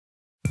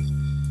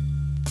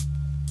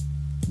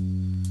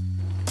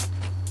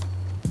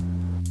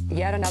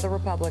yet another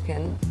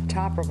Republican,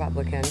 top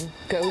Republican,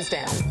 goes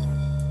down.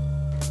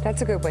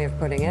 That's a good way of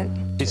putting it.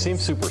 He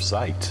seems super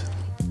psyched.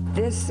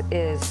 This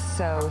is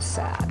so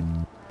sad.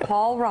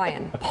 Paul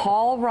Ryan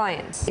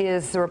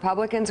is the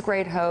Republicans'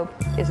 great hope,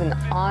 is an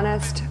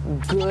honest,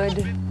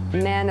 good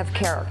man of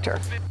character.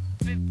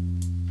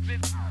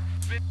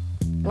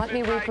 Let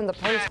me read from the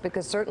Post,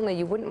 because certainly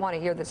you wouldn't want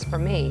to hear this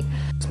from me.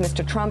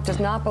 Mr. Trump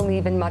does not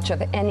believe in much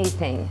of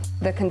anything.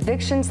 The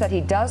convictions that he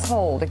does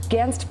hold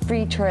against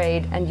free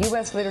trade and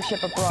U.S.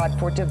 leadership abroad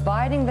for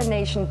dividing the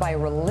nation by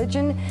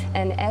religion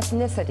and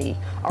ethnicity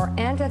are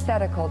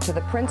antithetical to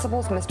the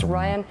principles Mr.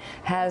 Ryan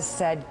has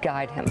said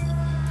guide him.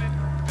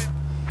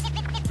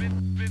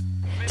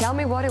 Tell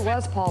me what it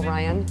was, Paul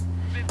Ryan,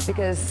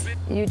 because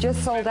you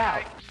just sold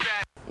out.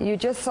 You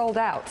just sold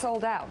out.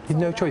 He has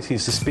no choice.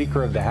 He's the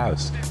Speaker of the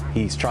House.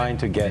 He's trying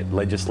to get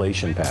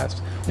legislation passed.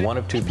 One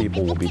of two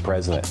people will be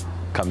president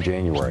come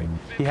January.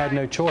 He had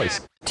no choice.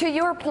 To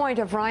your point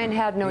of Ryan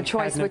had no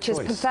choice, which is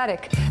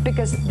pathetic,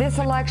 because this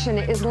election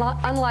is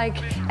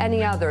unlike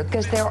any other,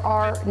 because there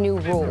are new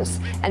rules,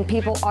 and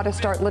people ought to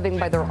start living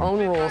by their own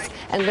rules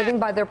and living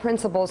by their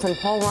principles, and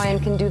Paul Ryan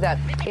can do that.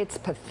 It's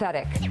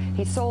pathetic.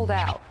 He sold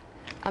out.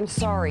 I'm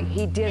sorry,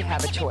 he did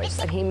have a choice,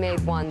 and he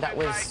made one that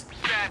was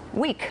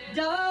weak.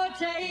 Don't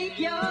take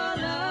your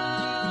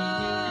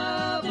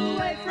love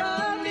away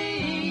from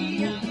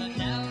me.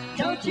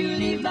 Don't you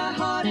leave my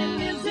heart in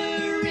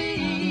misery.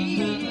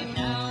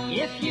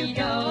 If you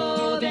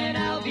go, then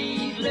I'll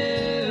be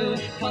blue.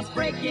 'Cause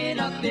breaking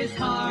up is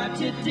hard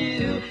to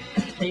do.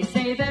 They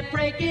say that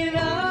breaking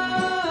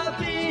up